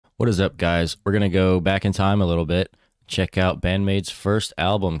What is up, guys? We're going to go back in time a little bit. Check out Band-Maid's first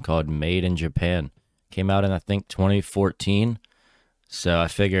album called Made in Japan. Came out in, I think, 2014. So I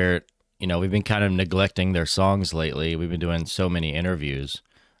figured, we've been kind of neglecting their songs lately. We've been doing so many interviews.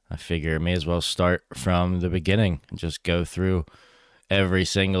 I figure may as well start from the beginning and just go through every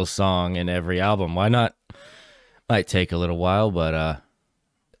single song in every album. Why not? Might take a little while, but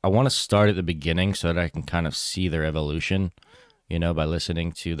I want to start at the beginning so that I can kind of see their evolution, by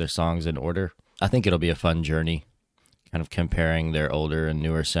listening to their songs in order. I think it'll be a fun journey, kind of comparing their older and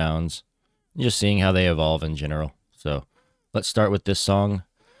newer sounds, and just seeing how they evolve in general. So let's start with this song.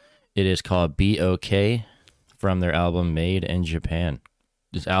 It is called Be Okay from their album Made in Japan.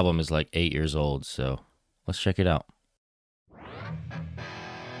 This album is like 8 years old, so let's check it out.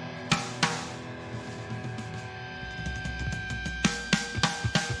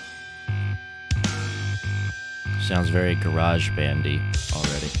 Sounds very garage bandy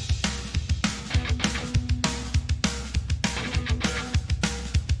already.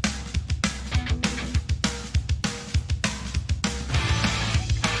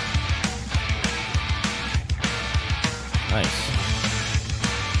 Nice.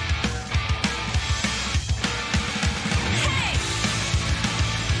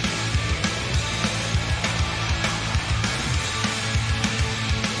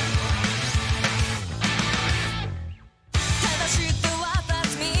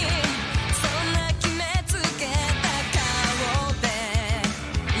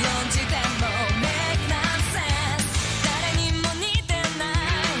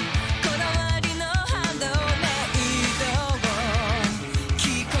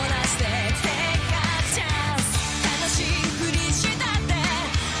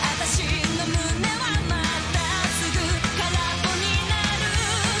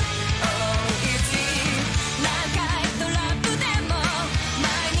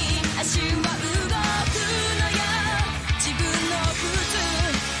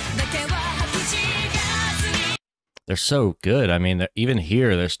 They're so good. I mean, even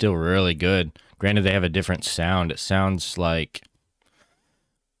here, they're still really good. Granted, they have a different sound. It sounds like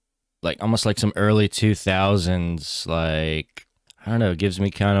almost like some early 2000s, I don't know, it gives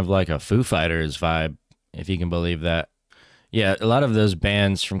me kind of like a Foo Fighters vibe, if you can believe that. Yeah, a lot of those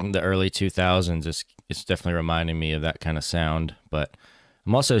bands from the early 2000s, it's definitely reminding me of that kind of sound. But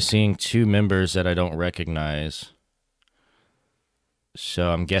I'm also seeing two members that I don't recognize.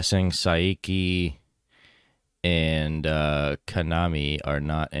 So I'm guessing Saiki and Kanami are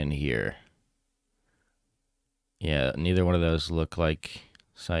not in here. Yeah, neither one of those look like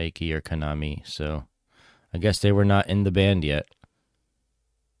Saiki or Kanami, so I guess they were not in the band yet.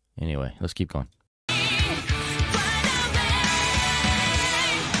 Anyway, let's keep going.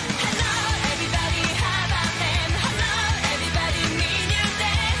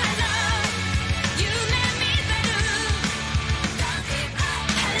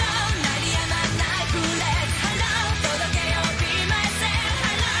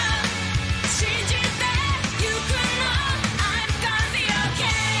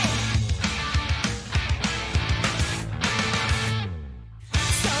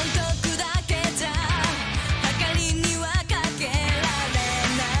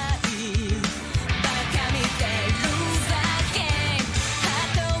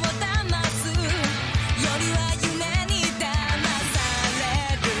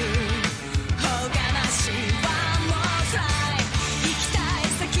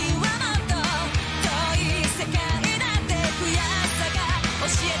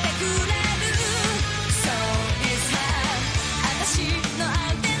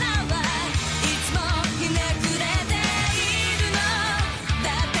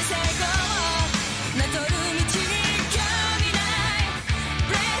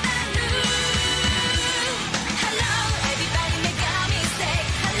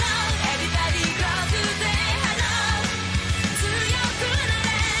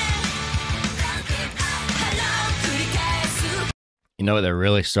 You know what they're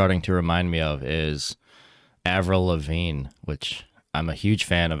really starting to remind me of is Avril Lavigne, which I'm a huge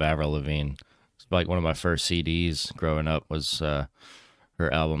fan of Avril Lavigne. It's like one of my first CDs growing up was her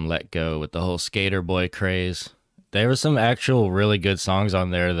album Let Go with the whole skater boy craze. There were some actual really good songs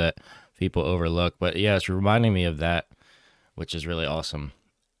on there that people overlook, but yeah, it's reminding me of that, which is really awesome.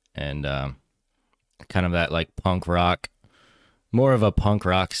 And kind of that like punk rock, more of a punk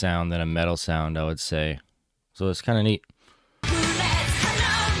rock sound than a metal sound, I would say. So it's kind of neat.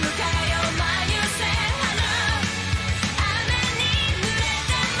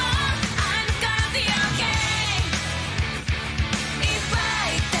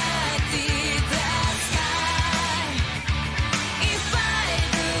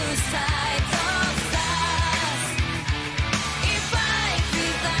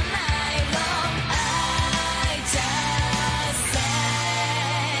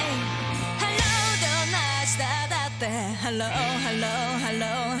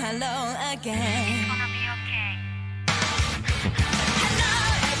 alone again. Gonna be okay. Hello,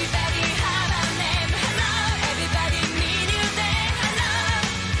 everybody have a name. Hello, everybody need you there. Hello,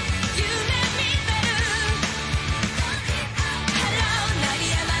 you made me better. Hello, 鳴り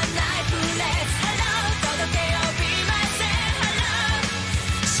やまないフレーズ。Hello, 届けよ be myself. Hello,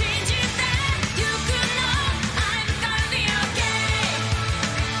 信じてゆくの I'm gonna be okay.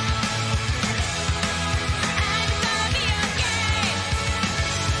 I'm gonna be okay.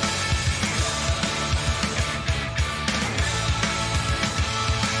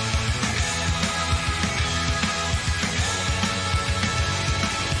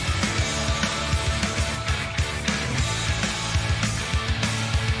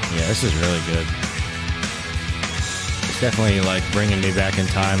 Yeah, this is really good. It's definitely like bringing me back in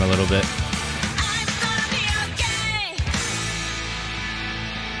time a little bit. I'm gonna be okay.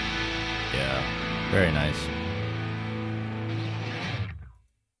 Yeah, very nice.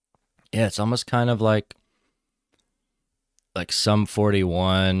 Yeah, it's almost kind of like Sum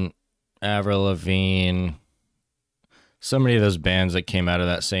 41, Avril Lavigne, so many of those bands that came out of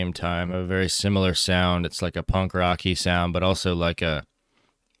that same time, a very similar sound. It's like a punk rocky sound, but also like a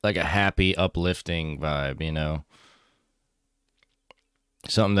happy, uplifting vibe, you know?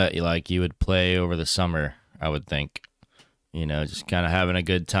 Something that you would play over the summer, I would think. You know, just kind of having a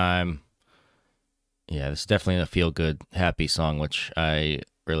good time. Yeah, this is definitely a feel-good, happy song, which I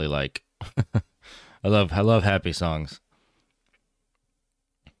really like. I love happy songs.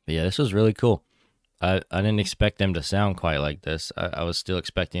 But yeah, this was really cool. I didn't expect them to sound quite like this. I was still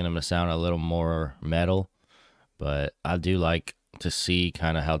expecting them to sound a little more metal, but I do like to see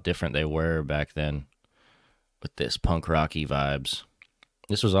kind of how different they were back then with this punk rocky vibes.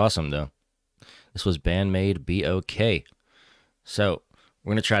 This was awesome though. This was Band-Maid Be Okay. So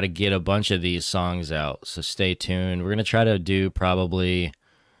we're going to try to get a bunch of these songs out, so stay tuned. We're going to try to do probably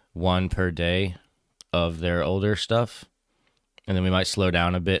one per day of their older stuff, and then we might slow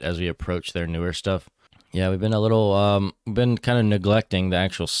down a bit as we approach their newer stuff. Yeah, we've been kind of neglecting the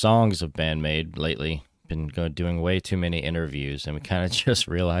actual songs of Band-Maid lately. Been doing way too many interviews, and we kind of just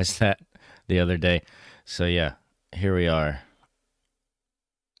realized that the other day. So yeah, here we are,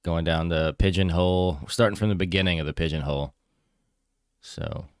 going down the pigeonhole. We're starting from the beginning of the pigeonhole.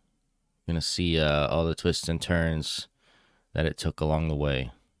 So gonna see all the twists and turns that it took along the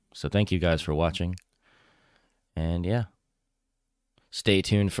way. So thank you guys for watching, and yeah, stay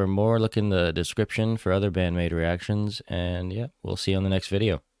tuned for more. Look in the description for other Band-Maid reactions, and yeah, we'll see you on the next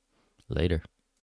video. Later.